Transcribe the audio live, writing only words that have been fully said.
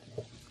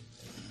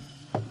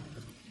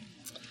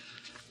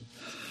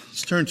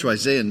Let's turn to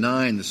Isaiah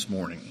 9 this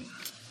morning.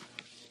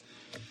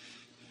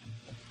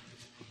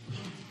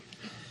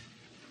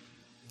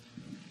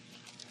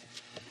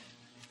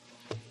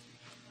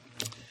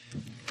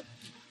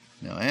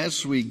 Now,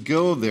 as we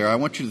go there, I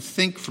want you to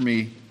think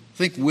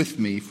with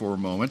me for a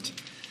moment.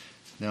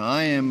 Now,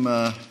 I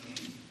am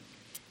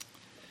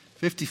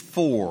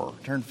 54,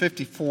 turned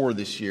 54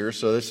 this year,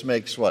 so this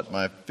makes,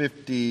 my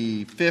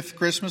 55th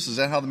Christmas? Is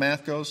that how the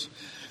math goes?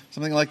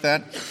 Something like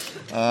that.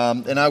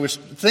 And I was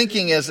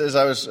thinking as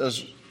I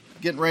was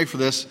getting ready for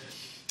this,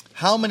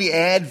 how many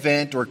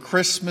Advent or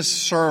Christmas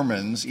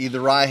sermons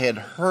either I had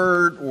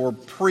heard or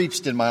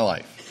preached in my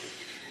life.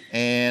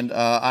 And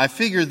I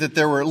figured that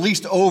there were at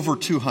least over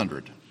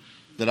 200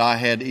 that I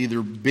had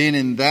either been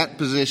in that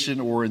position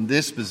or in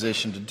this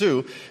position to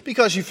do,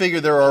 because you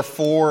figure there are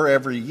 4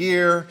 every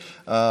year,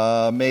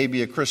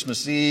 maybe a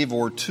Christmas Eve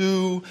or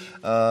 2.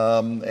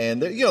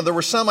 And there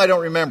were some I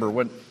don't remember.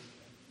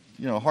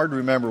 Hard to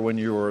remember when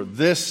you were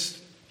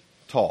this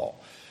tall.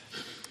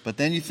 But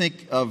then you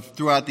think of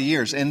throughout the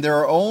years. And there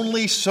are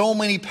only so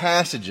many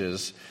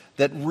passages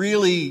that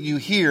really you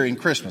hear in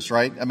Christmas,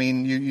 right? I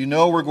mean, you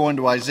know we're going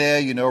to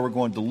Isaiah, we're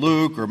going to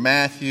Luke or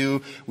Matthew.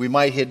 We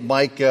might hit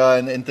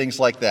Micah and things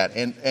like that.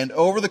 And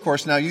over the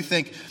course, now you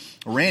think,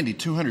 Randy,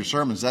 200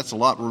 sermons, that's a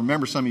lot.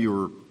 Remember, some of you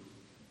are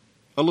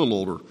a little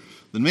older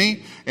than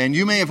me, and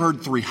you may have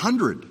heard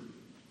 300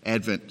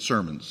 Advent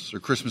sermons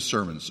or Christmas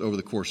sermons over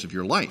the course of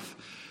your life.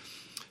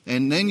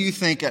 And then you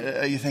think,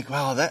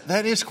 wow,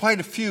 that is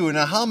quite a few.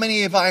 Now, how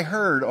many have I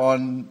heard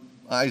on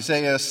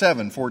Isaiah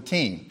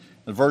 7:14?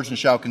 The virgin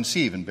shall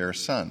conceive and bear a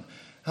son.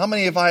 How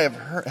many have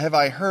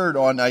I heard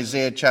on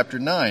Isaiah chapter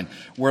 9,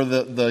 where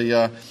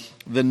the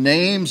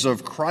names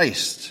of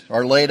Christ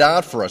are laid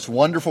out for us?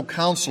 Wonderful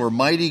Counselor,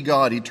 Mighty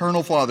God,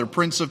 Eternal Father,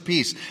 Prince of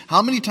Peace.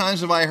 How many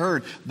times have I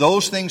heard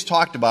those things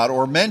talked about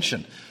or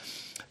mentioned?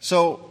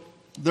 So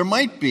there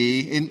might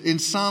be in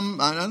some,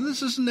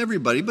 this isn't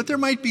everybody, but there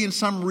might be in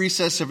some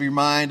recess of your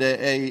mind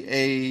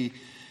a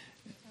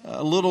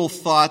little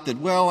thought that,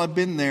 well, I've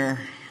been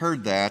there,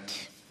 heard that.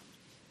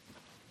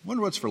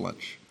 Wonder what's for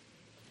lunch.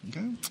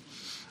 Okay.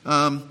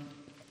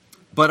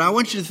 But I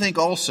want you to think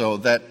also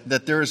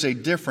that there is a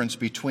difference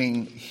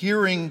between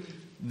hearing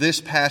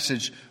this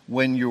passage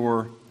when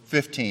you're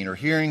 15 or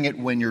hearing it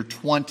when you're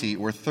 20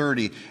 or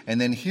 30 and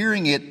then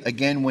hearing it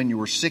again when you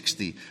were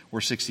 60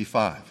 or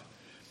 65.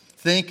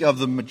 Think of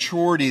the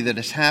maturity that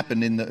has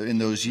happened in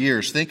those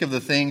years. Think of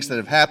the things that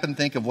have happened.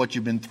 Think of what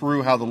you've been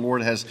through, how the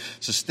Lord has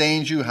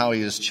sustained you, how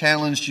He has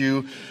challenged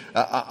you.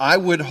 I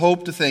would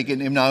hope to think,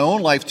 and in my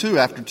own life too,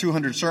 after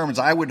 200 sermons,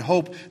 I would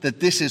hope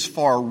that this is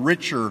far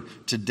richer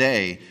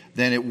today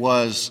than it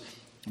was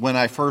when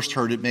I first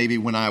heard it maybe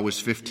when I was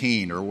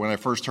 15, or when I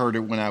first heard it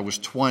when I was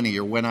 20,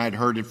 or when I'd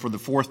heard it for the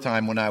 4th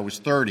time when I was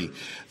 30.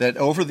 That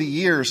over the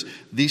years,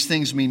 these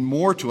things mean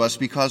more to us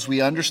because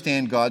we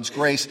understand God's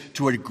grace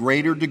to a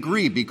greater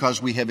degree,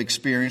 because we have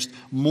experienced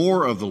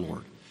more of the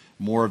Lord,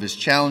 more of His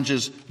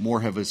challenges,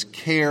 more of His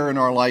care in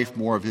our life,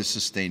 more of His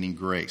sustaining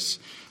grace.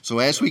 So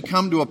as we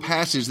come to a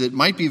passage that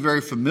might be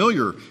very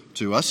familiar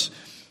to us,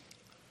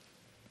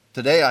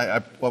 today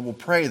I will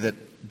pray that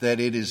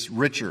it is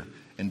richer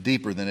and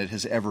deeper than it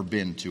has ever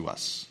been to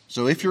us.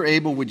 So if you're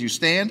able, would you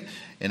stand?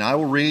 And I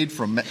will read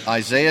from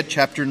Isaiah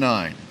chapter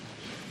 9.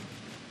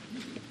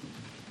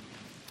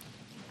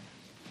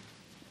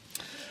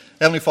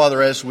 Heavenly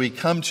Father, as we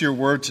come to your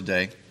word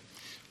today,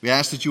 we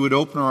ask that you would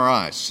open our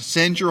eyes.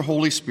 Send your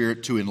Holy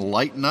Spirit to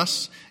enlighten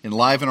us,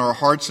 enliven our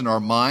hearts and our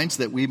minds,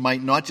 that we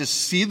might not just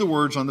see the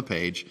words on the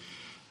page,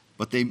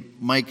 but they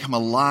might come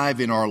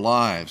alive in our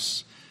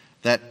lives.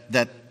 That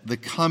the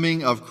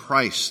coming of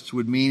Christ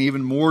would mean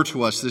even more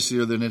to us this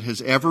year than it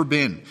has ever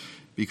been,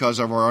 because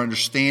of our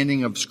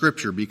understanding of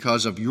Scripture,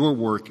 because of your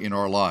work in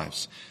our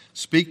lives.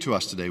 Speak to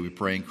us today, we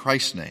pray in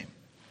Christ's name.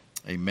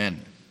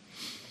 Amen.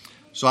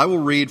 So I will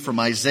read from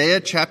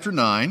Isaiah chapter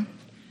 9,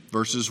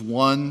 verses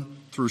 1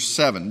 through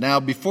 7. Now,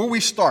 before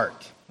we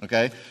start,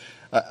 okay,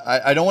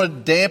 I don't want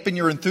to dampen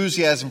your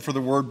enthusiasm for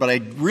the word, but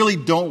I really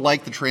don't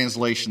like the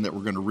translation that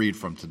we're going to read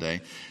from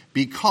today,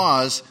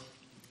 because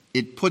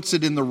it puts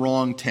it in the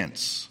wrong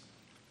tense.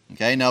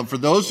 Okay, now for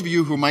those of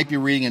you who might be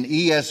reading an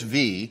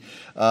ESV,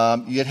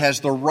 it has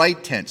the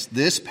right tense.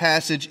 This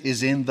passage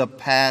is in the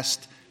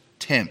past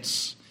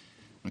tense.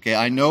 Okay,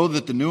 I know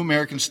that the New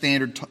American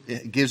Standard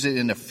gives it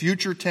in a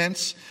future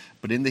tense,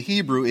 but in the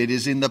Hebrew it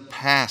is in the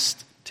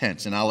past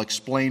tense, and I'll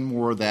explain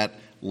more of that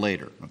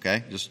later.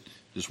 Okay, just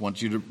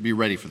want you to be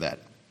ready for that.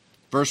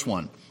 Verse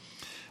 1.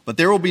 But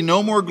there will be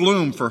no more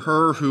gloom for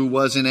her who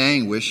was in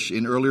anguish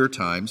in earlier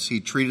times. He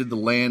treated the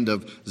land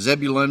of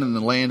Zebulun and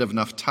the land of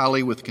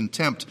Naphtali with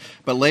contempt.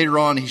 But later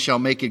on he shall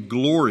make it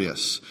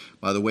glorious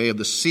by the way of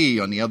the sea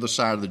on the other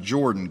side of the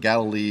Jordan,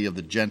 Galilee of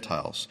the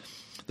Gentiles.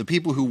 The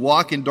people who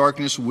walk in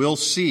darkness will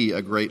see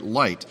a great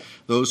light.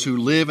 Those who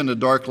live in a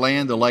dark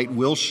land, the light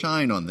will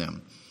shine on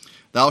them.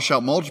 Thou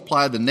shalt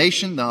multiply the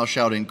nation. Thou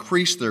shalt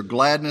increase their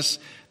gladness.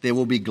 They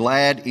will be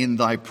glad in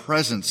thy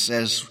presence,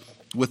 as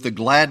with the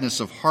gladness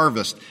of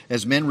harvest,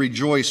 as men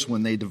rejoice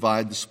when they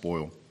divide the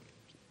spoil.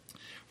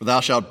 For thou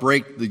shalt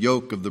break the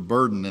yoke of the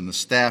burden and the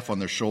staff on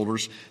their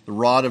shoulders, the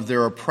rod of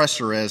their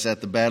oppressor as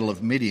at the battle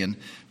of Midian.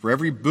 For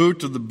every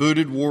boot of the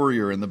booted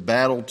warrior in the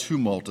battle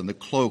tumult and the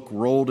cloak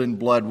rolled in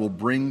blood will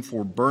bring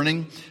for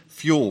burning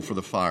fuel for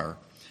the fire.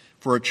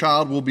 For a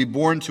child will be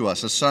born to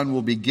us, a son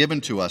will be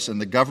given to us,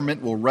 and the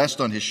government will rest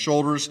on his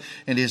shoulders,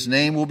 and his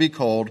name will be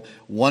called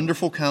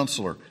Wonderful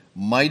Counselor,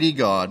 Mighty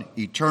God,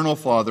 Eternal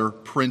Father,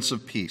 Prince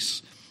of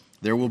Peace.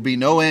 There will be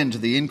no end to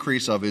the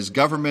increase of his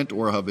government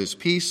or of his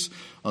peace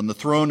on the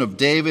throne of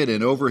David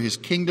and over his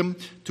kingdom,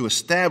 to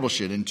establish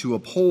it and to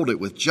uphold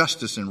it with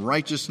justice and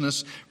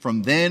righteousness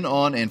from then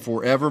on and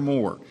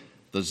forevermore.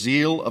 The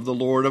zeal of the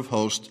Lord of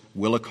hosts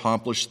will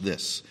accomplish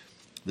this.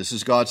 This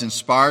is God's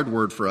inspired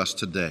word for us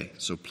today.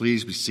 So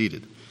please be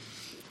seated.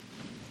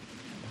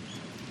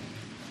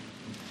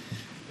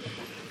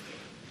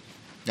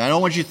 Now, I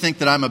don't want you to think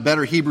that I'm a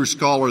better Hebrew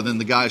scholar than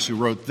the guys who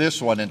wrote this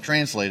one and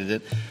translated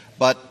it,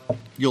 but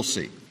you'll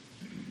see.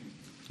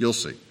 You'll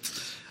see.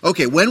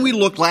 Okay, when we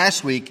looked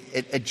last week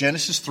at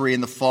Genesis 3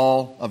 and the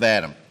fall of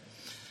Adam,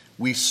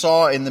 we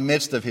saw in the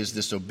midst of his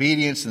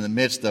disobedience, in the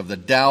midst of the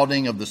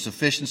doubting of the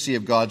sufficiency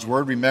of God's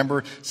word,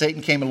 remember,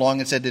 Satan came along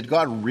and said, did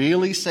God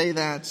really say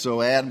that?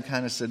 So Adam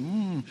kind of said,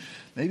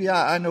 maybe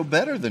I know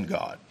better than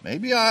God.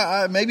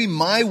 Maybe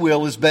my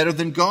will is better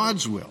than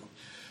God's will.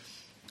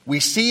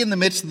 We see in the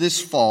midst of this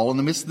fall, in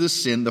the midst of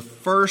this sin, the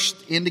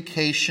first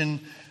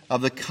indication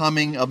of the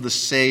coming of the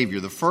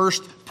Savior, the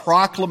first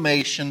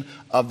proclamation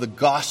of the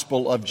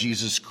gospel of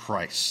Jesus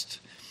Christ.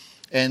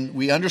 And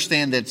we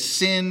understand that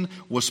sin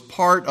was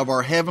part of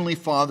our Heavenly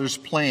Father's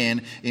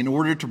plan in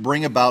order to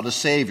bring about a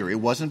Savior.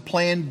 It wasn't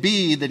plan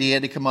B that he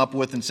had to come up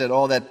with and said,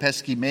 that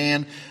pesky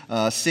man,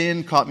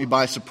 sin caught me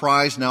by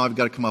surprise, now I've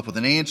got to come up with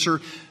an answer.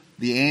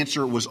 The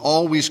answer was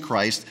always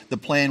Christ. The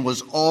plan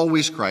was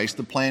always Christ.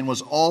 The plan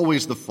was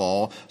always the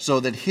fall, so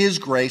that his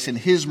grace and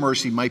his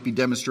mercy might be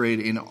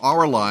demonstrated in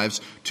our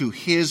lives to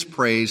his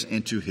praise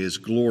and to his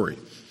glory.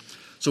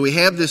 So we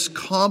have this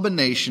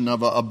combination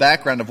of a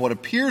background of what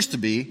appears to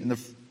be, in the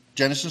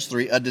Genesis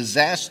 3, a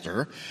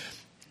disaster.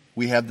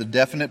 We have the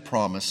definite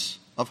promise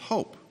of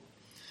hope.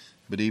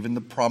 But even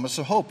the promise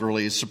of hope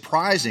really is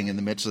surprising in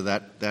the midst of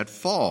that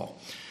fall.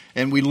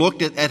 And we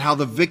looked at how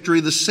the victory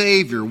of the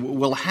Savior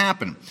will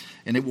happen,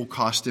 and it will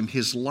cost him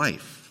his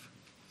life.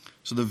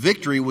 So the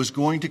victory was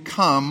going to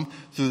come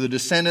through the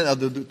descendant of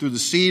through the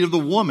seed of the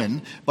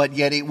woman, but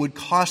yet it would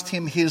cost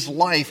him his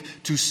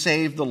life to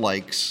save the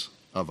likes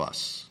of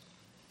us.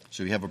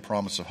 So you have a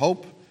promise of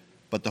hope,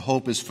 but the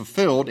hope is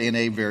fulfilled in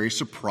a very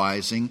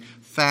surprising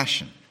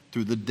fashion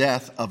through the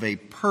death of a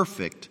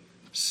perfect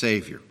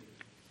Savior.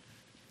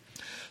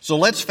 So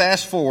let's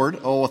fast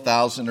forward,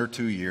 1,000 or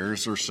 2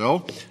 years or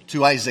so,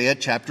 to Isaiah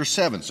chapter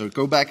 7. So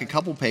go back a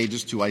couple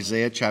pages to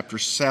Isaiah chapter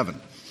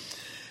 7.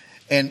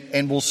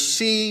 And we'll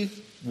see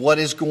what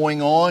is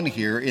going on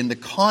here in the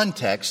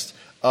context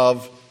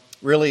of,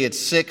 really, it's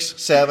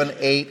 6, 7,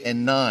 8,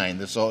 and 9.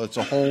 It's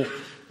a whole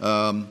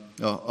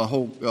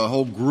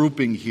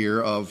grouping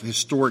here of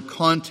historic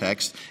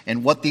context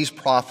and what these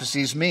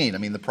prophecies mean. I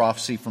mean, the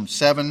prophecy from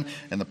 7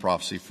 and the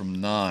prophecy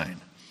from 9.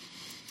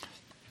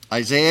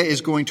 Isaiah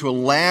is going to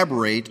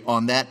elaborate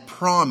on that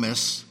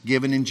promise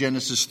given in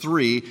Genesis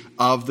 3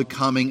 of the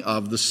coming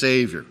of the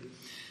Savior.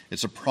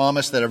 It's a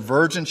promise that a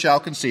virgin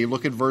shall conceive.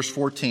 Look at verse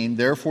 14.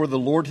 Therefore the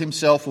Lord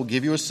himself will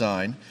give you a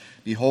sign.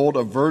 Behold,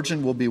 a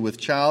virgin will be with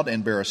child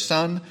and bear a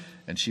son,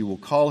 and she will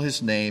call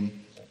his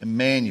name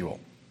Emmanuel.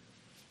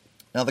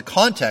 Now the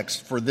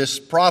context for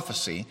this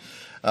prophecy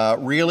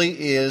really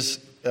is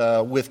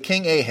with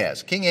King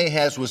Ahaz. King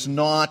Ahaz was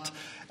not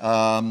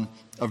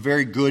a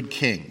very good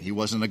king. He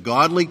wasn't a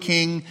godly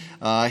king.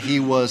 He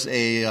was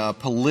a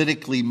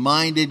politically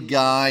minded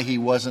guy. He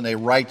wasn't a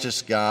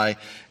righteous guy.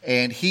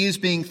 And he is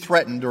being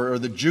threatened, or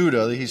the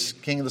Judah, he's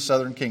king of the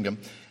southern kingdom,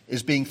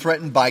 is being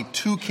threatened by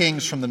two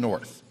kings from the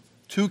north.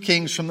 Two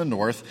kings from the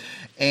north.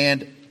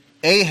 And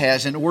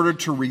Ahaz, in order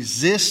to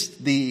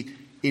resist the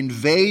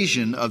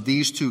invasion of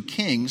these two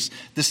kings,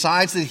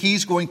 decides that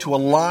he's going to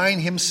align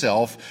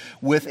himself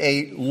with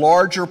a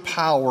larger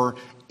power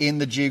in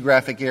the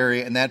geographic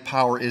area, and that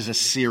power is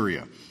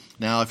Assyria.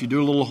 Now, if you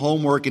do a little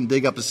homework and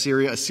dig up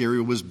Assyria,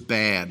 Assyria was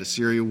bad.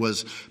 Assyria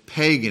was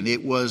pagan.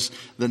 It was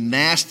the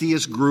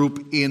nastiest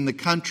group in the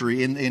country,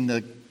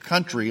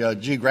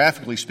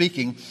 geographically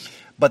speaking,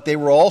 but they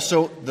were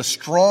also the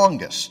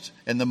strongest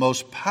and the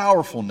most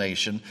powerful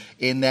nation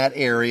in that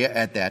area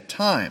at that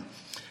time.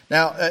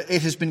 Now,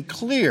 it has been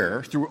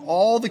clear through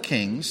all the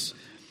kings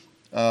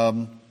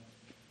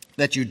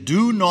that you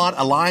do not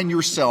align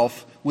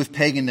yourself with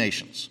pagan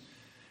nations.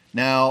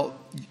 Now,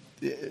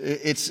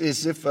 it's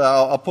as if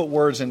I'll put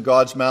words in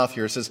God's mouth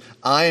here. It says,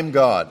 I am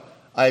God.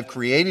 I have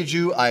created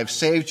you. I have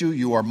saved you.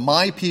 You are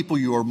my people.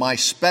 You are my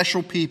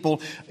special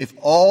people. If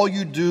all you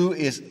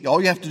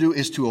have to do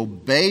is to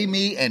obey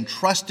me and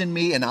trust in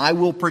me, and I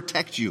will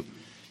protect you.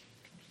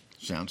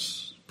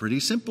 Sounds pretty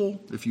simple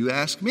if you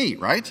ask me,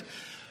 right?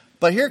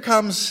 But here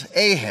comes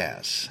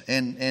Ahaz.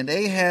 And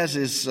Ahaz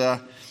is,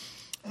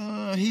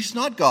 he's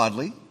not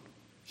godly.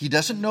 He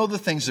doesn't know the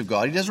things of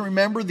God. He doesn't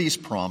remember these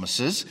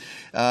promises.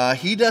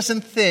 He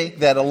doesn't think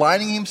that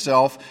aligning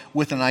himself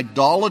with an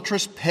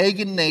idolatrous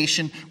pagan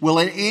nation will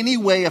in any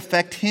way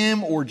affect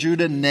him or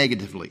Judah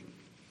negatively.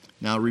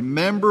 Now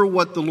remember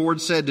what the Lord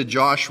said to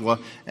Joshua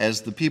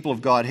as the people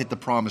of God hit the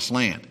promised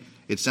land.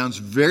 It sounds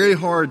very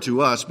hard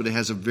to us, but it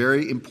has a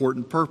very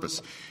important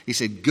purpose. He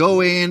said, go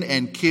in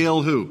and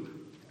kill who?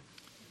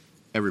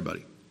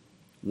 Everybody.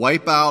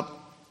 Wipe out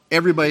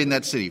everybody in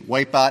that city.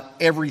 Wipe out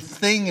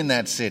everything in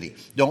that city.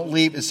 Don't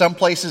leave, in some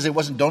places it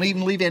wasn't, don't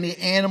even leave any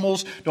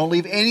animals, don't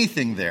leave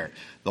anything there.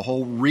 The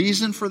whole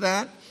reason for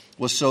that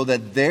was so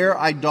that their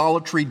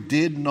idolatry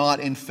did not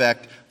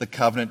infect the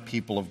covenant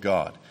people of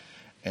God.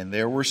 And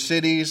there were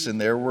cities and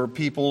there were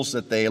peoples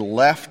that they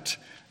left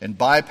and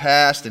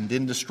bypassed and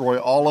didn't destroy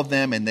all of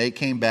them, and they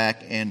came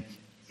back and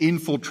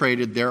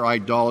infiltrated their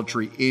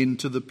idolatry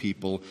into the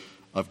people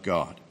of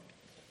God.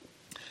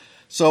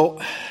 So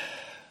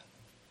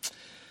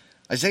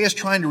Isaiah is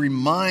trying to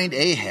remind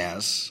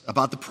Ahaz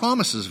about the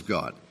promises of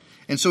God.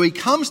 And so he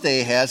comes to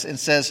Ahaz and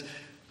says,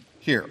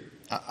 here,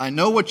 I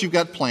know what you've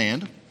got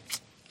planned,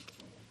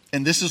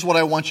 and this is what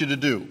I want you to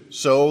do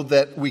so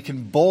that we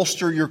can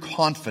bolster your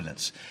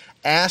confidence.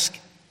 Ask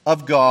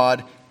of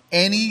God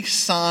any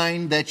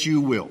sign that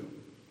you will.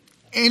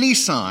 Any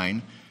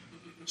sign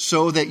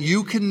so that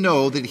you can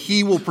know that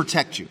He will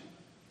protect you.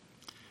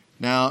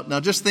 Now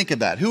just think of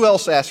that. Who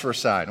else asked for a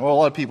sign? Well, a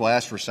lot of people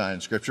ask for a sign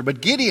in Scripture,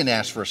 but Gideon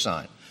asked for a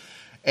sign.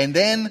 And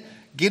then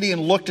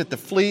Gideon looked at the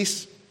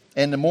fleece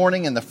in the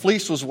morning, and the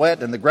fleece was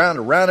wet, and the ground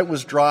around it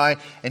was dry,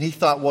 and he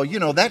thought,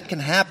 well, that can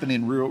happen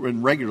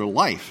in regular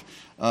life.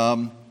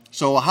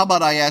 So how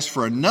about I ask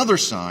for another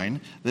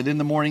sign that in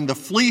the morning the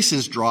fleece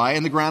is dry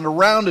and the ground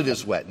around it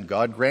is wet? And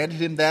God granted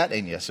him that,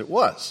 and yes, it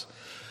was.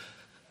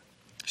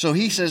 So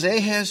he says,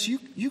 Ahaz,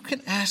 you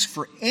can ask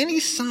for any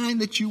sign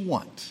that you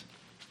want,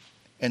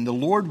 and the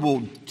Lord will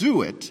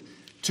do it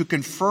to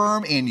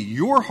confirm in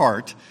your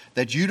heart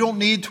that you don't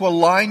need to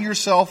align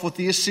yourself with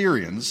the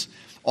Assyrians.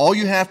 All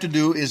you have to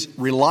do is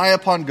rely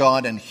upon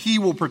God, and He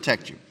will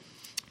protect you.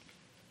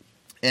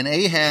 And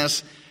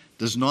Ahaz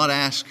does not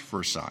ask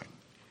for a sign.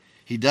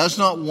 He does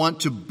not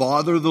want to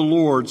bother the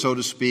Lord, so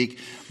to speak,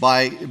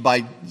 by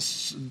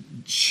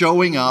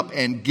showing up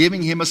and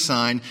giving him a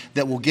sign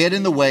that will get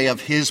in the way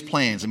of his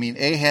plans. I mean,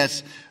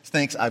 Ahaz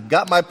thinks, I've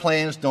got my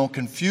plans. Don't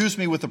confuse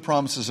me with the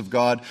promises of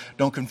God.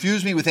 Don't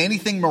confuse me with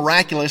anything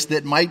miraculous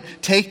that might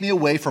take me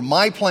away from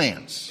my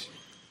plans.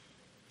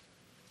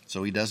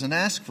 So he doesn't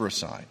ask for a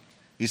sign.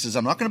 He says,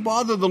 I'm not going to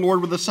bother the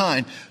Lord with a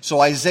sign.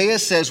 So Isaiah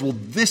says, well,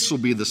 this will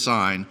be the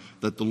sign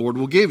that the Lord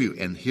will give you.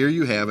 And here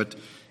you have it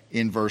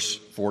in verse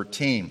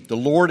 14. The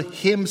Lord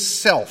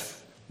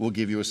Himself will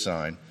give you a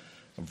sign.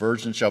 A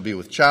virgin shall be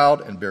with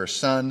child and bear a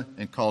son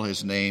and call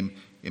his name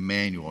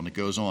Emmanuel. And it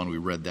goes on. We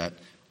read that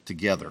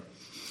together.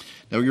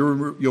 Now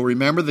you'll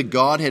remember that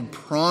God had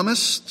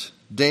promised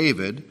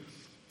David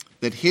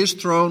that his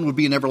throne would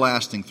be an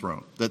everlasting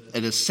throne, that a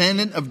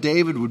descendant of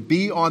David would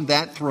be on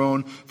that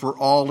throne for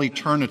all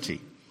eternity.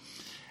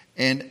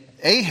 And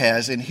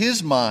Ahaz, in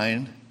his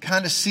mind,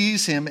 kind of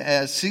sees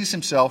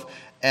himself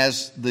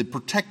as the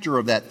protector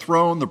of that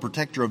throne, the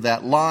protector of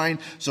that line,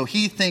 so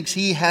he thinks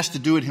he has to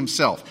do it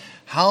himself.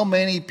 How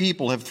many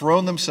people have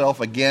thrown themselves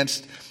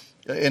against,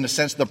 in a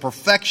sense, the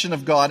perfection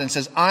of God and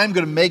says, I'm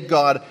going to make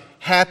God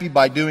happy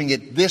by doing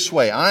it this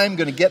way. I'm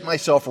going to get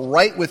myself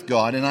right with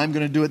God, and I'm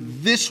going to do it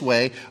this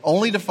way,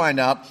 only to find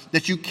out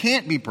that you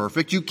can't be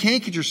perfect. You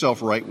can't get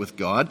yourself right with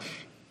God.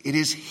 It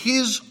is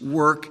His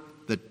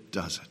work that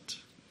does it.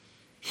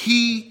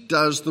 He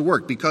does the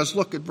work. Because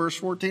look at verse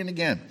 14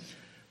 again.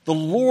 The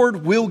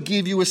Lord will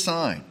give you a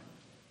sign.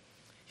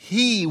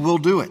 He will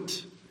do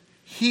it.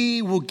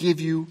 He will give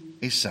you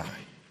a sign.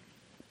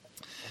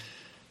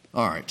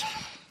 All right.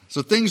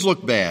 So things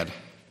look bad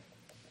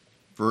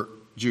for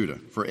Judah,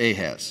 for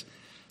Ahaz.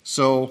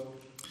 So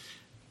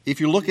if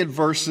you look at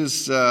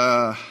verses,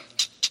 where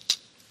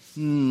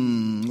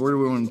do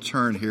we want to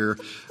turn here?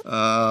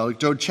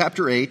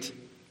 Chapter 8,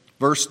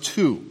 verse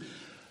 2.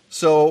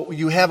 So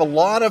you have a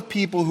lot of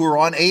people who are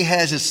on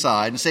Ahaz's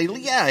side and say,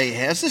 yeah,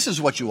 Ahaz, this is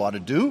what you ought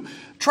to do.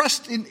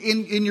 Trust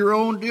in your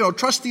own,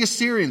 trust the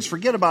Assyrians.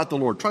 Forget about the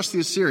Lord. Trust the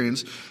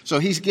Assyrians. So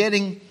he's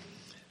getting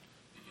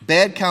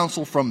bad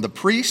counsel from the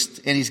priest,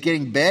 and he's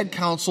getting bad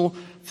counsel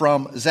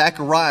from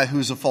Zechariah,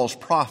 who's a false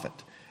prophet.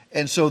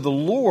 And so the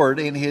Lord,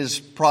 in His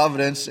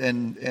providence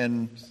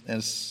and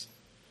as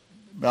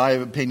my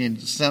opinion,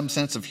 some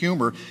sense of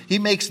humor, He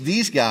makes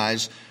these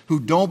guys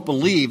who don't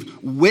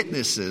believe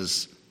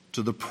witnesses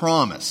to the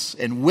promise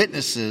and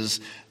witnesses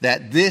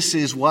that this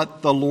is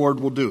what the Lord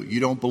will do. You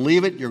don't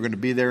believe it, you're going to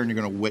be there and you're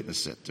going to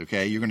witness it,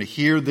 okay? You're going to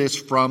hear this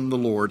from the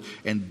Lord,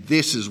 and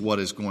this is what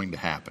is going to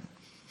happen.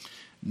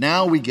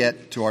 Now we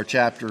get to our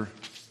chapter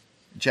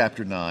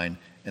 9,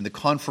 and the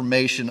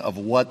confirmation of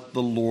what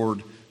the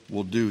Lord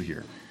will do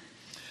here.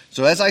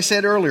 So as I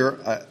said earlier,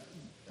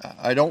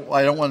 I don't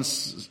want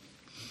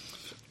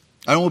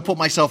to put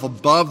myself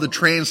above the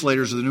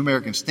translators of the New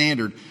American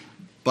Standard,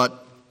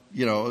 but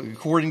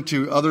according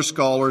to other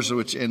scholars,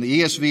 and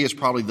the ESV is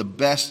probably the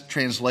best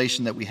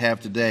translation that we have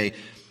today,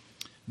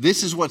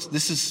 this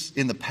is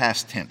in the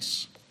past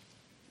tense.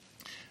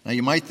 Now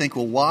you might think,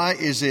 well, why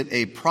is it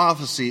a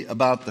prophecy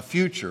about the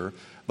future,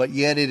 but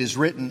yet it is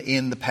written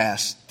in the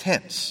past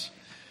tense?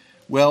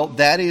 Well,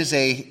 that is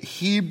a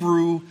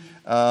Hebrew,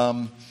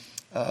 what's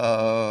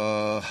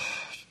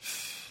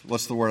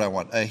the word I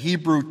want? A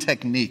Hebrew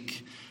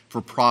technique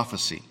for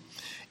prophecy.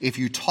 If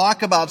you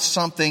talk about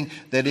something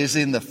that is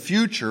in the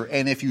future,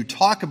 and if you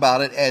talk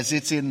about it as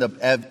if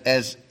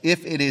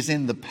it is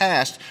in the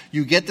past,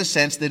 you get the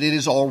sense that it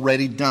is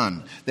already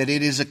done, that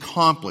it is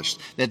accomplished,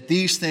 that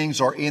these things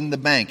are in the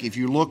bank. If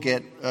you look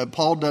at,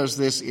 Paul does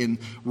this in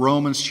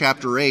Romans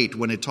chapter 8,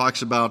 when it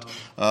talks about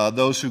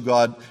those who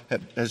God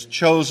has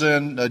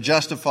chosen,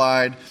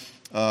 justified.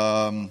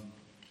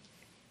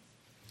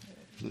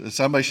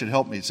 Somebody should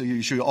help me. So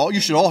you should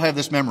all have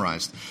this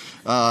memorized.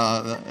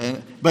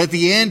 But at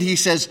the end, he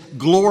says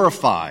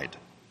glorified.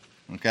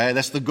 Okay,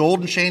 that's the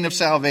golden chain of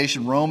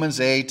salvation, Romans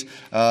 8,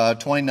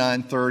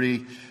 29,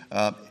 30.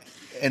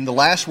 And the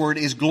last word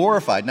is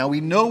glorified. Now,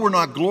 we know we're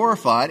not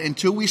glorified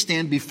until we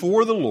stand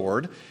before the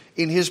Lord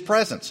in His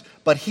presence.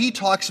 But he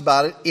talks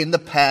about it in the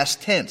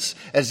past tense,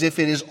 as if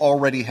it has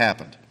already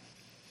happened.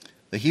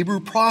 The Hebrew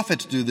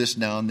prophets do this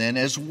now and then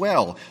as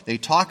well. They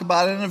talk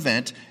about an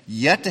event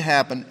yet to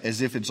happen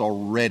as if it's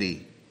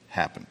already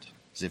happened.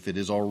 As if it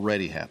has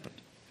already happened.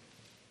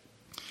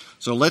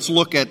 So let's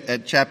look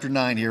at chapter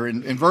 9 here.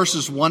 In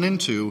verses 1 and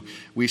 2,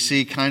 we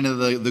see kind of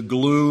the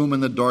gloom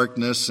and the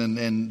darkness,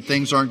 and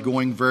things aren't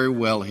going very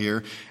well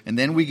here. And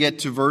then we get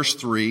to verse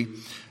 3.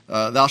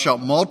 Thou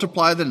shalt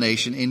multiply the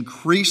nation,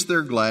 increase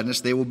their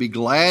gladness. They will be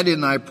glad in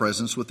thy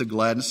presence with the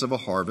gladness of a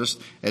harvest,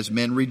 as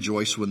men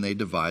rejoice when they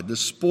divide the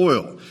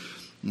spoil.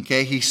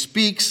 Okay, he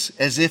speaks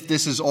as if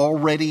this has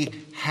already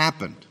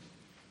happened.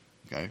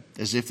 Okay,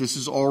 as if this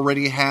has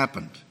already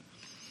happened.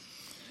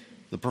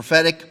 The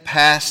prophetic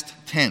past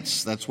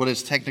tense, that's what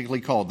it's technically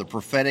called. The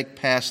prophetic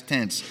past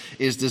tense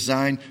is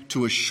designed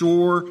to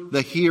assure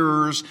the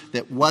hearers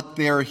that what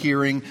they're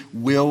hearing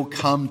will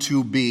come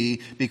to be,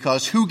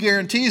 because who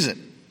guarantees it?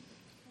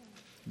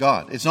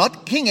 God. It's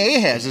not King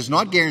Ahaz is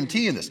not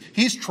guaranteeing this.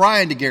 He's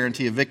trying to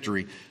guarantee a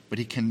victory, but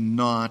he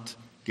cannot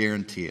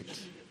guarantee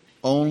it.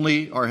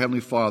 Only our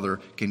Heavenly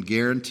Father can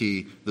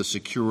guarantee the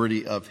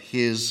security of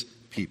His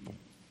people.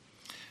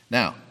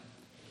 Now,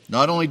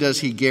 not only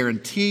does He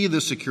guarantee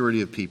the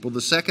security of people,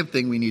 the second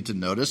thing we need to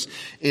notice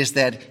is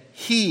that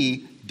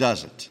He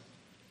does it.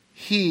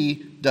 He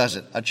does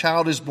it. A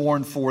child is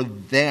born for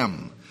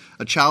them.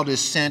 A child is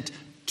sent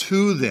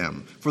to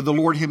them. For the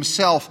Lord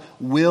Himself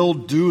will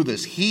do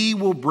this. He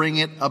will bring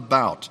it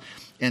about.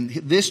 And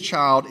this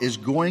child is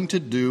going to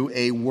do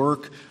a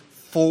work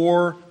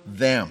for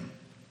them.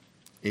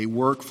 A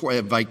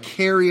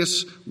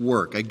vicarious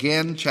work.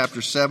 Again,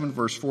 chapter 7,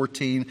 verse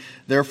 14.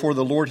 Therefore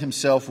the Lord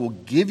Himself will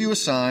give you a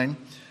sign.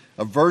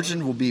 A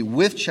virgin will be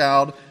with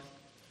child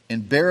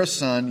and bear a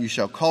son. You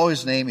shall call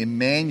his name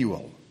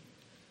Emmanuel.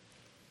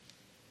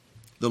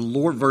 The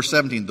Lord, verse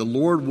 17, the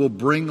Lord will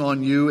bring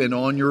on you and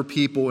on your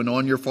people and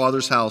on your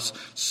father's house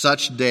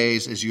such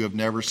days as you have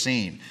never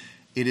seen.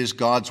 It is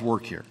God's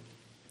work here.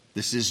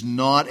 This is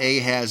not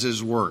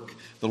Ahaz's work.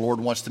 The Lord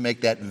wants to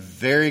make that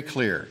very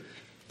clear.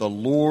 The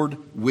Lord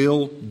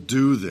will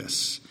do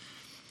this.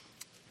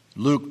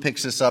 Luke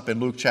picks this up in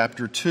Luke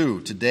chapter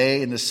 2.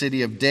 Today in the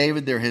city of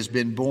David there has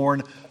been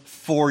born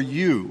for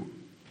you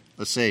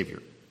a Savior.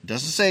 It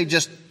doesn't say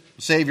just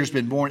a Savior's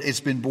been born. It's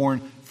been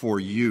born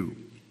for you.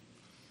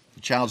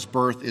 The child's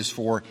birth is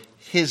for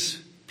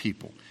His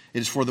people.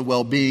 It is for the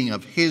well-being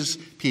of His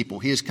people.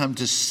 He has come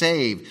to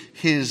save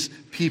His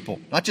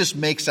people. Not just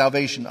make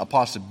salvation a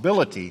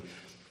possibility.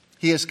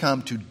 He has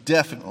come to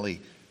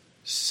definitely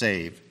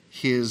save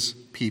His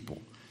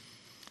people.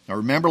 Now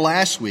remember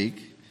last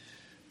week,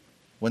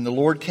 when the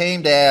Lord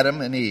came to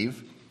Adam and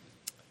Eve,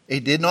 He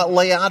did not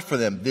lay out for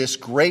them this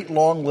great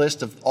long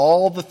list of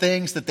all the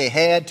things that they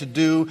had to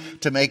do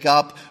to make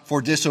up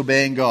for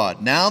disobeying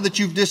God. Now that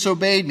you've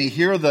disobeyed me,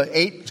 here are the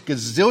 8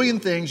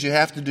 gazillion things you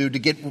have to do to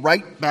get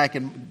right back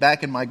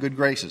in my good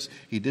graces.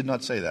 He did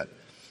not say that.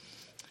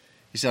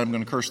 He said, I'm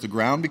going to curse the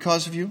ground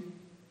because of you,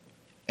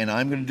 and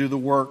I'm going to do the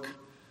work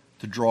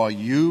to draw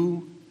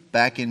you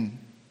back in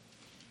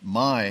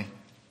my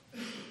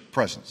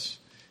presence.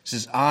 He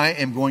says, I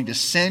am going to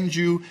send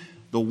you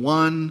the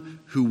one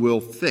who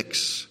will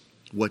fix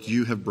what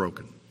you have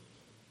broken.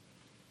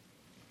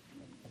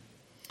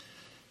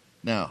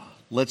 Now,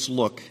 let's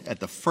look at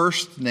the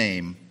first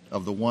name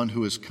of the one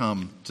who has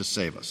come to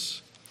save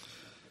us.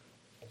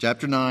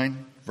 Chapter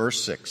 9,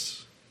 verse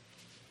 6.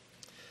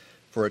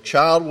 For a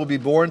child will be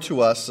born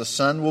to us, a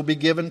son will be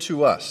given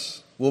to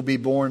us, will be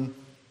born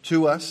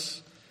to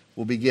us,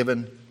 will be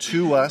given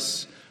to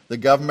us. The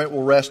government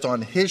will rest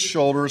on His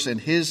shoulders, and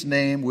His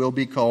name will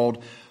be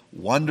called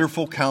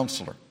Wonderful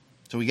Counselor.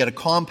 So we get a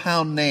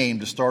compound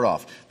name to start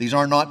off. These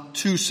are not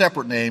 2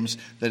 separate names.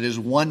 That is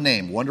one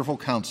name, Wonderful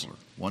Counselor.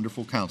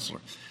 Wonderful Counselor.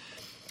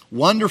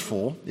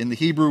 Wonderful, in the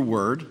Hebrew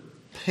word,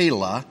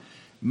 Pela,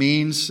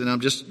 means, and I'll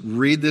just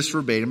read this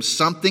verbatim,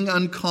 something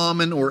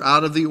uncommon or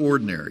out of the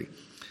ordinary,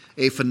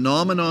 a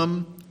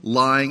phenomenon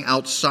lying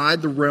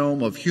outside the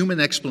realm of human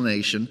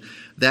explanation,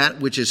 that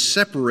which is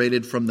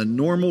separated from the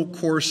normal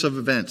course of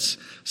events,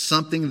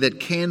 something that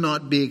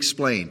cannot be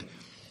explained.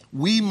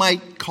 We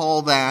might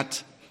call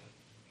that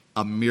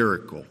a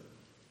miracle.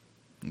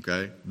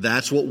 Okay?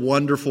 That's what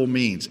wonderful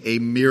means, a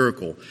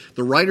miracle.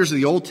 The writers of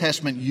the Old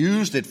Testament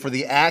used it for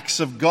the acts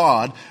of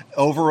God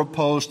over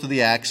opposed to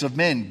the acts of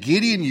men.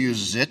 Gideon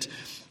uses it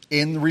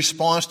in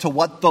response to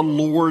what the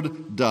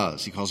Lord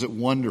does. He calls it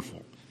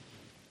wonderful.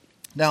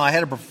 Now, I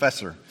had a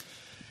professor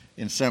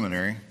in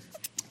seminary,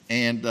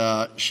 and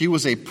she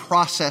was a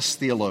process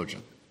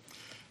theologian.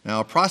 Now,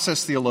 a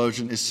process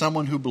theologian is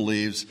someone who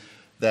believes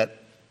that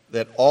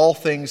all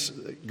things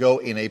go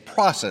in a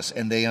process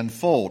and they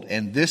unfold.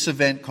 And this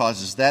event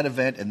causes that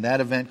event, and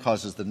that event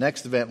causes the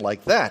next event,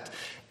 like that.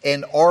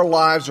 And our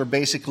lives are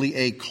basically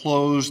a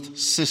closed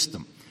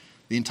system.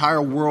 The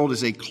entire world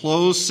is a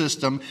closed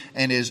system,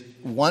 and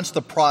once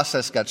the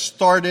process got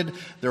started,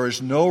 there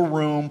is no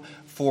room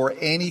for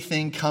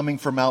anything coming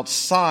from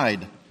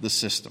outside the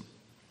system.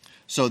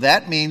 So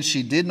that means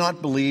she did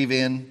not believe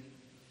in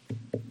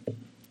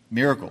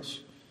miracles.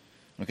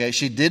 Okay,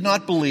 she did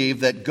not believe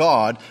that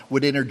God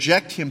would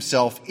interject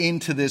himself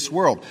into this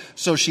world.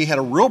 So she had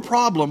a real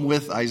problem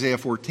with Isaiah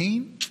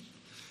 14.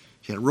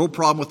 She had a real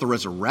problem with the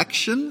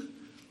resurrection.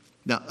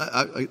 Now,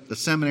 a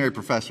seminary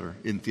professor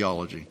in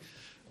theology,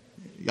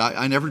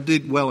 I never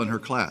did well in her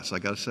class, I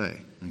got to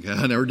say. Okay,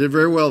 I never did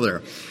very well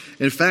there.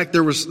 In fact,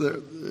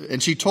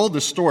 and she told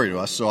this story to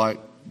us, so I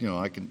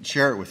can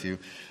share it with you.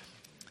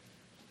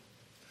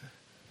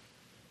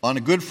 On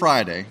a Good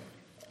Friday,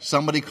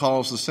 somebody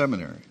calls the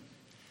seminary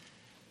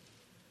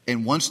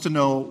and wants to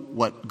know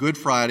what Good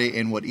Friday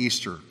and what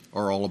Easter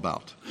are all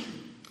about.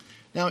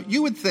 Now,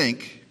 you would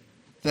think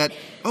that,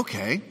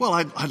 okay, well,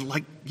 I'd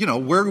like,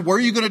 where are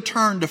you going to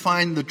turn to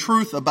find the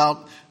truth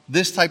about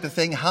this type of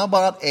thing? How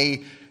about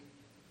a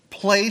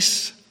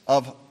place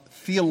of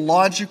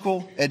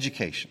theological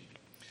education?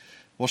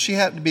 Well, she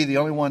happened to be the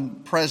only one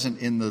present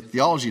in the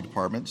theology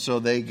department, so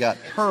they got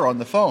her on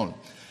the phone.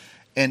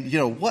 And,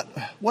 what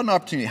an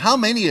opportunity. How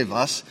many of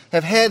us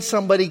have had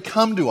somebody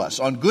come to us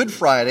on Good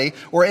Friday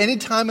or any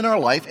time in our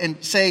life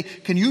and say,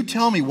 can you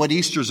tell me what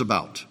Easter's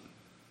about?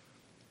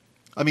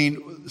 I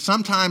mean,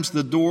 sometimes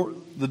the door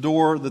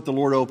that the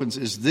Lord opens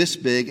is this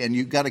big, and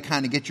you've got to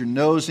kind of get your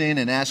nose in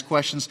and ask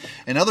questions.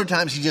 And other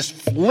times he just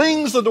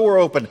flings the door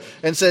open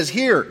and says,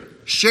 here,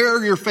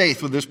 share your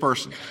faith with this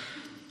person.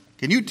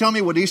 Can you tell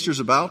me what Easter's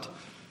about?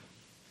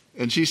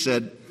 And she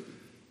said,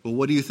 well,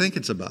 what do you think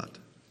it's about?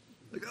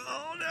 Like,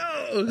 oh,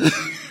 no.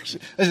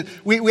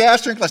 we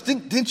asked her in class,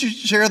 didn't you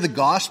share the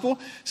gospel?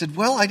 I said,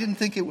 well, I didn't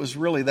think it was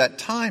really that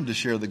time to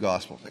share the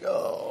gospel. Like,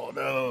 oh,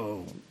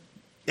 no.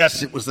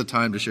 Yes, it was the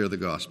time to share the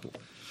gospel.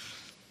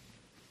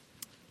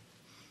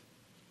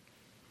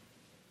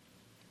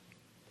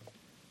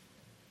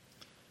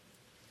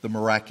 The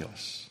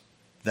miraculous.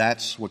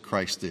 That's what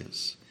Christ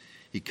is.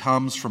 He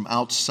comes from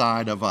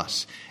outside of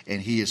us,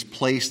 and he is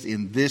placed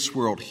in this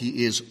world.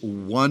 He is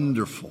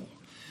wonderful.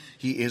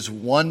 He is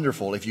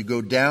wonderful. If you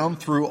go down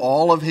through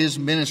all of his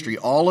ministry,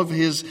 all of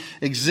his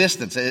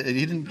existence,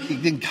 he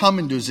didn't come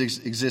into his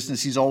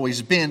existence. He's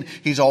always been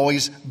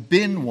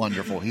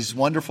wonderful. He's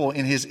wonderful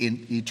in his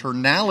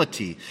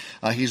eternality.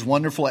 He's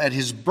wonderful at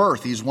his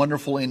birth. He's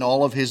wonderful in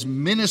all of his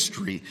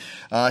ministry.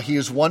 He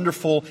is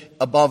wonderful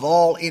above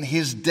all in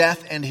his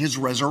death and his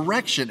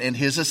resurrection and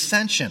his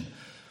ascension.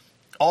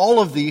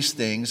 All of these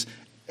things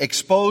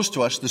expose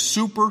to us the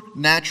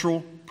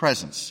supernatural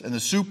presence and the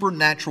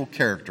supernatural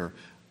character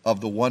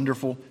of the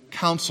wonderful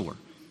counselor.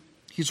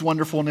 He's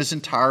wonderful in his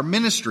entire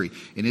ministry,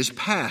 in his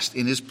past,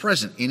 in his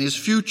present, in his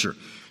future.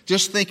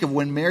 Just think of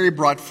when Mary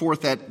brought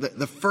forth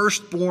the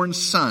firstborn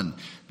son,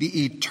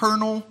 the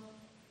eternal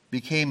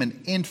became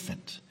an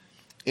infant.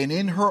 And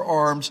in her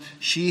arms,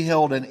 she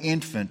held an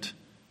infant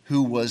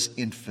who was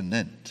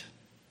infinite,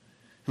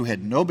 who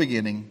had no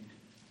beginning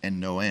and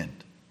no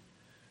end,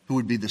 who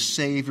would be the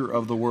Savior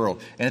of the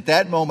world. And at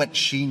that moment,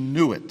 she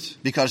knew it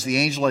because the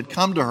angel had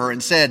come to her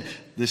and said,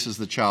 this is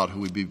the child who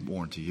would be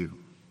born to you.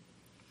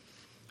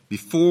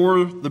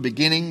 Before the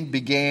beginning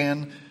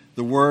began,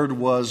 the Word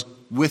was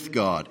with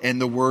God, and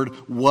the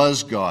Word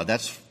was God.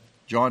 That's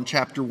John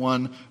chapter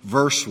 1,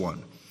 verse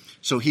 1.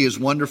 So he is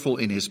wonderful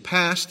in his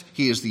past.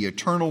 He is the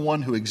eternal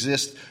one who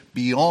exists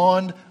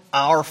beyond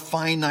our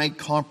finite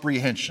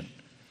comprehension,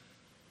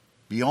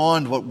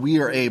 beyond what we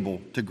are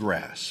able to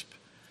grasp.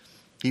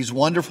 He's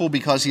wonderful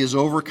because he has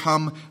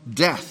overcome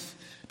death,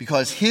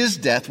 because his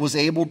death was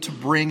able to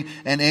bring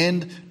an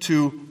end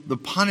to the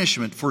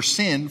punishment for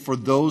sin for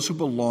those who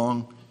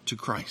belong to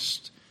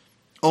Christ.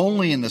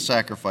 Only in the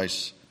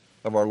sacrifice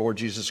of our Lord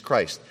Jesus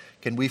Christ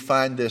can we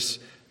find this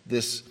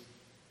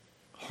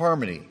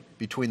harmony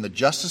between the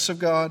justice of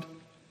God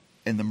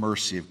and the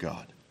mercy of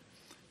God.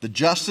 The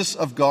justice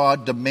of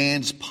God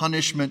demands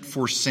punishment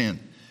for sin,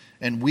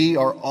 and we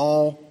are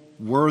all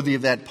worthy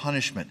of that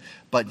punishment.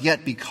 But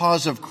yet,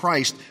 because of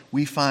Christ,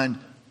 we find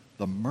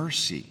the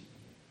mercy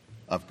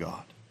of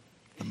God.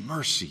 The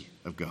mercy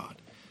of God.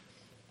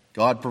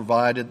 God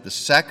provided the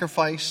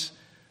sacrifice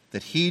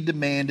that he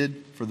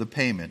demanded for the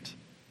payment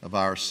of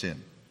our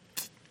sin.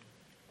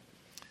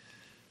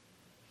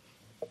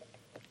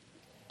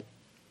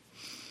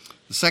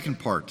 The second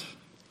part,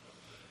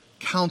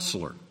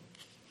 counselor.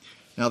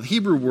 Now, the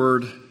Hebrew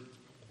word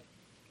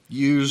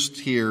used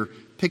here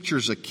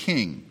pictures a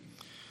king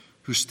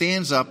who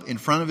stands up in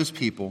front of his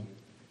people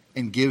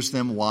and gives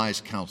them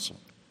wise counsel.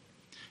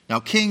 Now,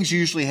 kings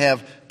usually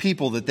have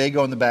people that they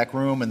go in the back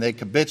room and they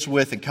kibitz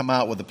with and come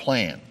out with a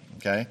plan.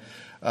 Okay?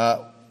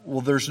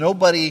 Well, there's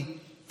nobody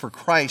for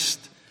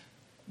Christ,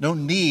 no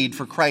need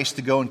for Christ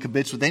to go and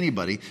kibitz with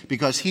anybody,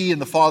 because he and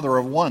the Father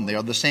are one. They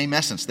are the same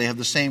essence. They have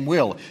the same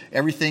will.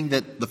 Everything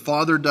that the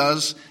Father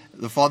does,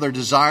 the Father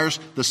desires,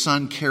 the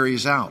Son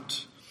carries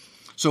out.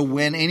 So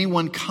when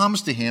anyone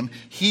comes to him,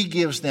 he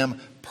gives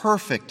them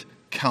perfect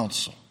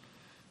counsel.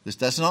 This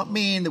does not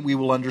mean that we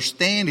will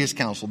understand his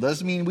counsel. It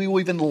doesn't mean we will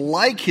even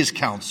like his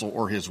counsel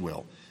or his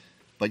will.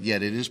 But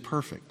yet it is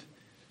perfect.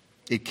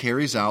 It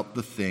carries out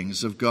the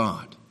things of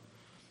God.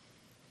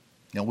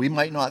 Now, we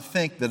might not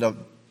think that a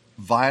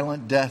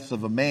violent death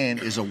of a man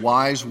is a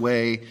wise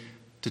way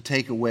to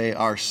take away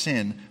our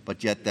sin,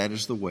 but yet that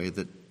is the way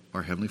that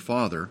our Heavenly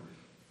Father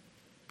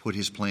put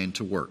his plan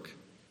to work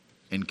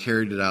and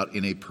carried it out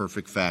in a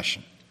perfect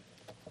fashion.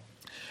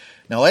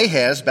 Now,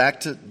 Ahaz,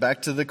 back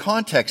to the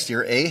context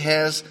here,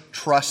 Ahaz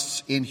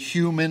trusts in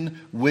human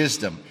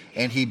wisdom,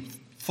 and he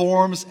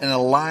forms an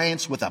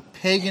alliance with a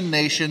pagan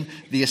nation,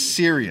 the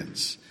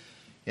Assyrians.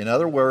 In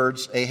other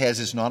words, Ahaz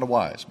is not a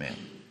wise man.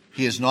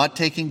 He is not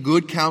taking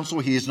good counsel.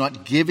 He is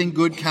not giving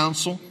good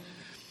counsel.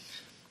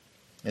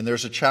 And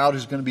there's a child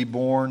who's going to be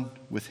born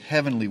with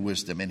heavenly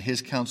wisdom, and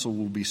his counsel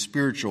will be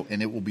spiritual,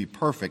 and it will be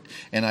perfect.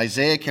 And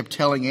Isaiah kept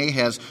telling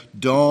Ahaz,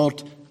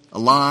 don't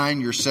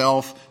align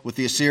yourself with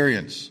the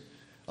Assyrians.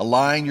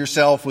 Align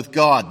yourself with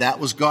God. That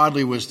was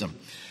godly wisdom.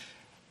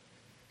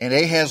 And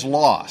Ahaz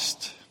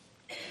lost.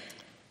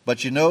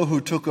 But you know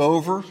who took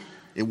over?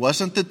 It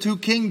wasn't the two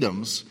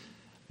kingdoms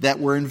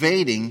that were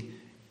invading.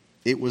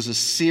 It was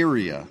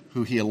Assyria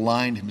who he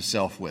aligned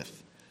himself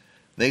with.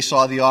 They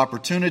saw the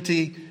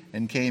opportunity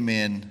and came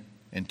in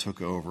and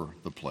took over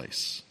the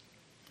place.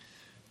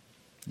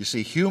 You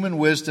see, human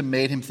wisdom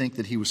made him think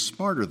that he was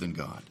smarter than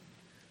God.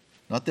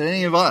 Not that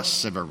any of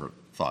us have ever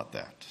thought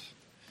that.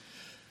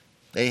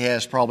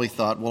 Ahaz probably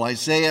thought, well,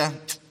 Isaiah,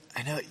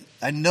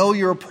 I know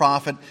you're a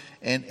prophet,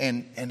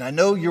 and I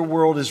know your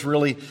world is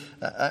really,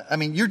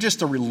 you're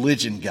just a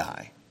religion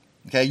guy.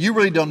 Okay, you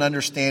really don't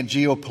understand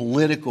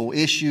geopolitical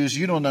issues.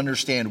 You don't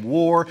understand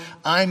war.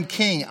 I'm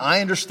king.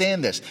 I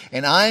understand this.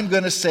 And I'm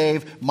going to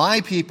save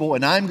my people,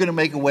 and I'm going to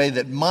make a way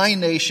that my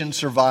nation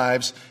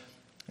survives.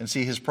 And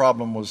see, his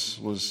problem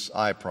was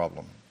I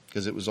problem,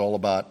 because it was all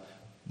about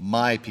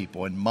my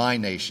people and my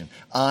nation.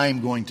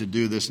 I'm going to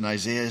do this. And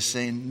Isaiah is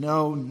saying,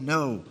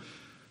 no,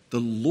 the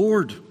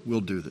Lord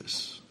will do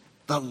this.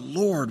 The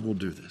Lord will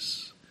do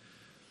this.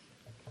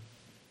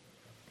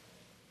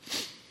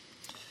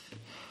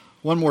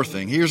 One more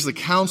thing. Here's the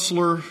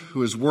counselor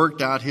who has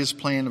worked out his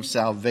plan of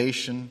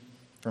salvation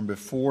from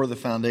before the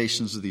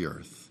foundations of the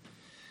earth.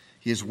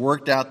 He has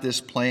worked out this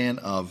plan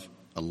of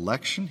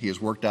election. He has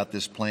worked out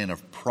this plan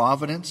of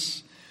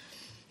providence.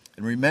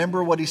 And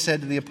remember what he said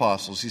to the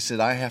apostles. He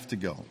said, I have to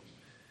go.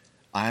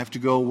 I have to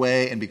go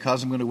away, and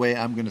because I'm going away,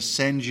 I'm going to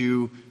send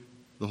you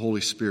the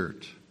Holy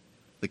Spirit,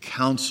 the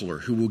counselor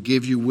who will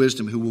give you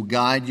wisdom, who will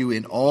guide you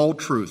in all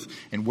truth.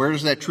 And where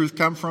does that truth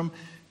come from?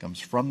 It comes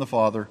from the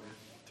Father,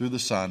 through the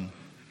Son,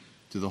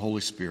 through the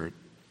Holy Spirit,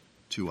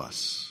 to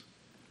us.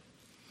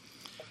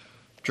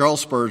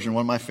 Charles Spurgeon,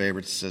 one of my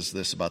favorites, says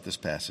this about this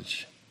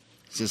passage.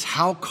 He says,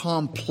 how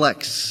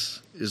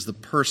complex is the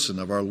person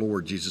of our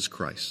Lord Jesus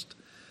Christ.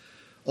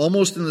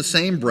 Almost in the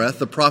same breath,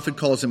 the prophet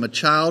calls him a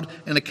child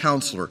and a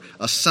counselor,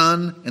 a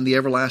son and the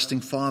everlasting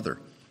Father.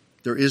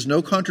 There is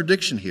no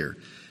contradiction here,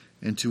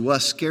 and to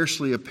us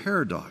scarcely a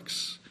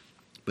paradox,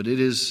 but it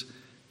is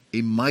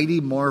a mighty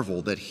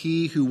marvel that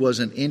he who was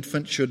an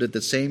infant should at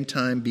the same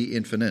time be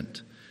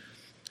infinite.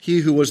 He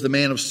who was the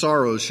man of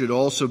sorrows should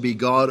also be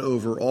God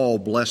over all,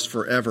 blessed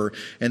forever,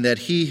 and that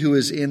he who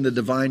is in the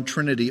divine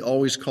Trinity,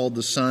 always called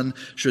the Son,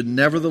 should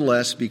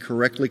nevertheless be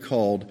correctly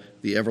called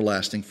the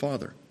everlasting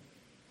Father.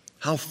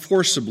 How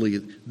forcibly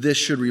this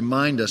should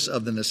remind us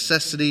of the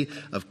necessity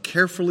of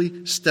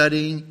carefully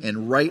studying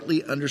and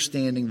rightly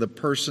understanding the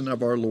person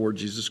of our Lord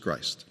Jesus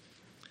Christ.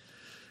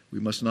 We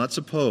must not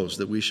suppose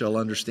that we shall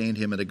understand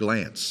him at a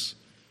glance.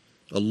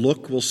 A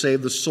look will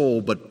save the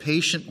soul, but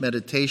patient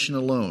meditation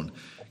alone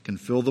can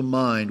fill the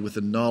mind with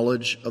the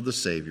knowledge of the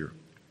Savior.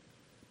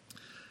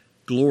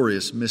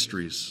 Glorious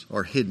mysteries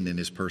are hidden in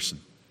his person.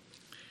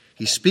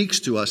 He speaks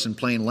to us in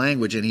plain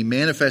language, and he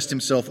manifests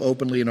himself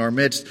openly in our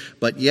midst,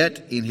 but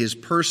yet in his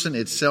person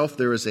itself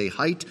there is a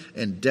height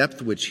and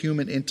depth which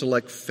human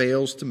intellect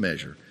fails to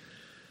measure.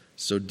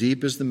 So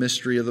deep is the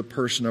mystery of the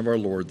person of our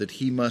Lord that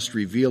he must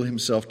reveal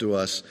himself to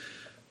us,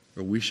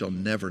 or we shall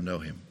never know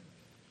him.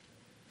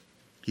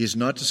 He is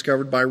not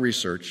discovered by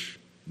research,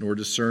 nor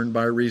discerned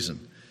by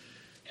reason.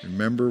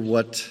 Remember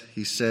what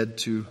he said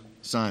to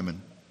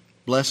Simon.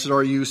 Blessed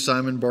are you,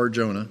 Simon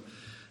Bar-Jonah,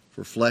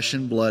 for flesh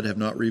and blood have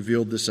not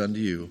revealed this unto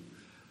you,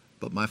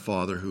 but my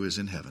Father who is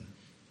in heaven.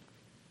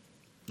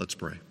 Let's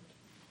pray.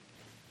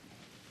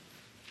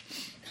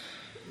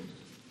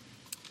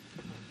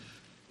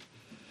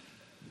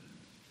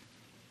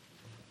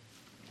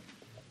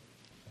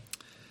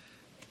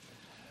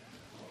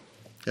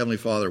 Heavenly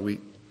Father, we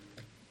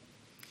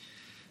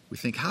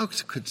think, how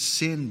could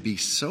sin be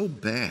so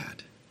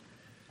bad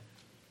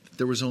that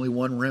there was only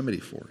one remedy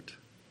for it?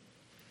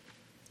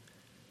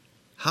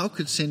 How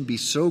could sin be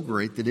so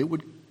great that it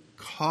would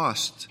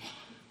cost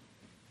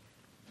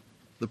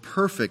the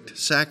perfect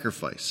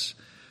sacrifice,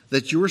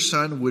 that your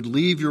Son would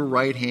leave your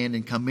right hand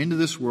and come into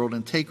this world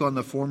and take on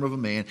the form of a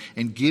man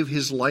and give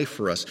his life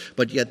for us?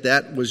 But yet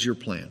that was your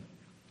plan.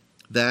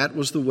 That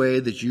was the way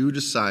that you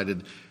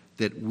decided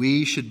that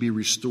we should be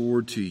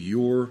restored to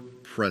your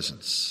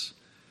presence.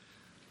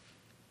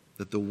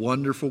 That the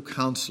wonderful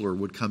Counselor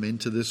would come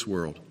into this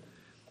world.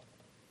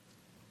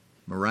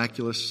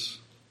 Miraculous,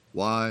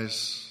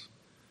 wise,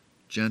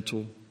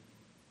 gentle,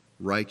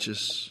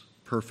 righteous,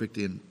 perfect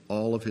in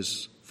all of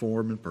his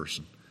form and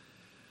person.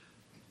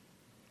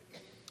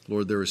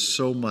 Lord, there is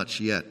so much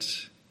yet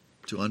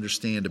to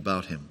understand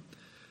about him.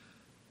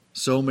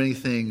 So many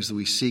things that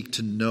we seek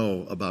to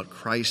know about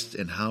Christ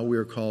and how we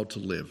are called to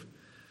live.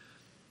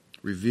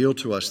 Reveal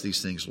to us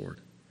these things,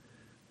 Lord.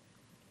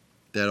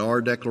 That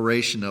our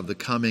declaration of the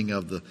coming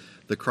of the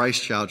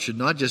Christ child should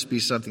not just be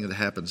something that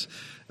happens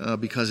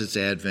because it's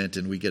Advent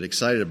and we get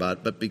excited about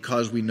it, but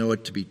because we know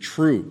it to be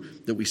true,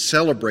 that we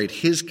celebrate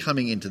his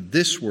coming into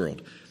this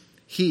world.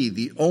 He,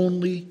 the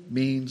only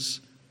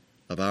means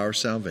of our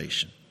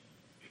salvation.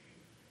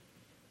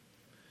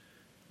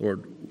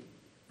 Lord,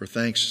 our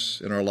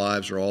thanks in our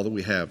lives are all that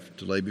we have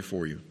to lay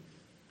before you,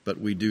 but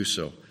we do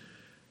so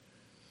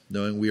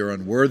knowing we are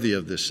unworthy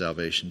of this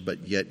salvation,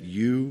 but yet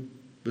you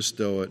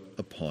bestow it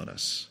upon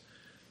us.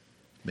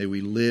 May we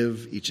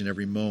live each and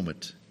every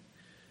moment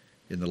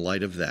in the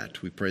light of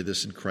that. We pray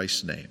this in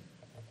Christ's name.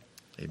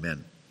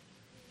 Amen.